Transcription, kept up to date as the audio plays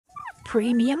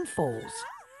Premium Foals,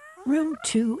 Room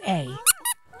 2A.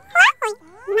 Lovely,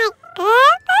 my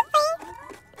good.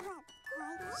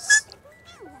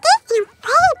 This is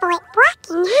favorite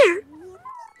walking now.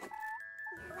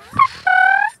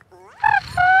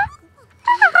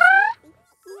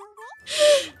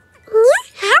 New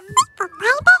house for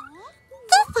baby.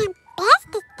 This is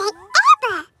bestest day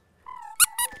ever.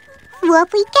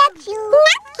 Fluffy catch you.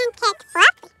 Not can catch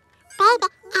Fluffy, baby,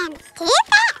 and too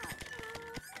fast.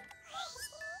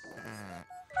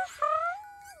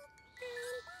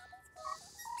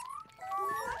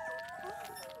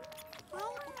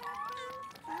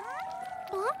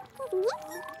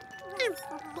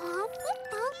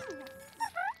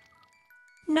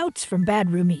 Notes from Bad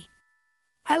Roomie.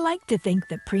 I like to think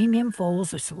that premium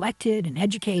foals are selected and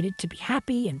educated to be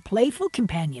happy and playful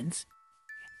companions.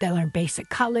 They learn basic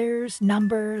colors,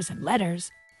 numbers, and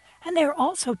letters, and they are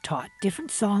also taught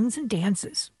different songs and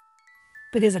dances.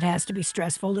 Because it has to be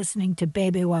stressful listening to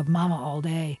Baby Love Mama all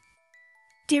day.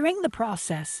 During the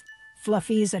process,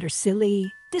 fluffies that are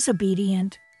silly,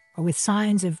 disobedient, or with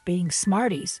signs of being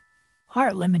smarties are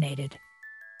eliminated.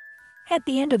 At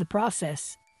the end of the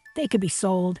process, they could be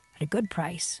sold at a good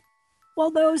price, while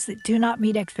those that do not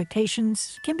meet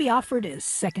expectations can be offered as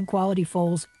second-quality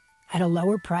foals at a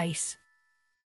lower price.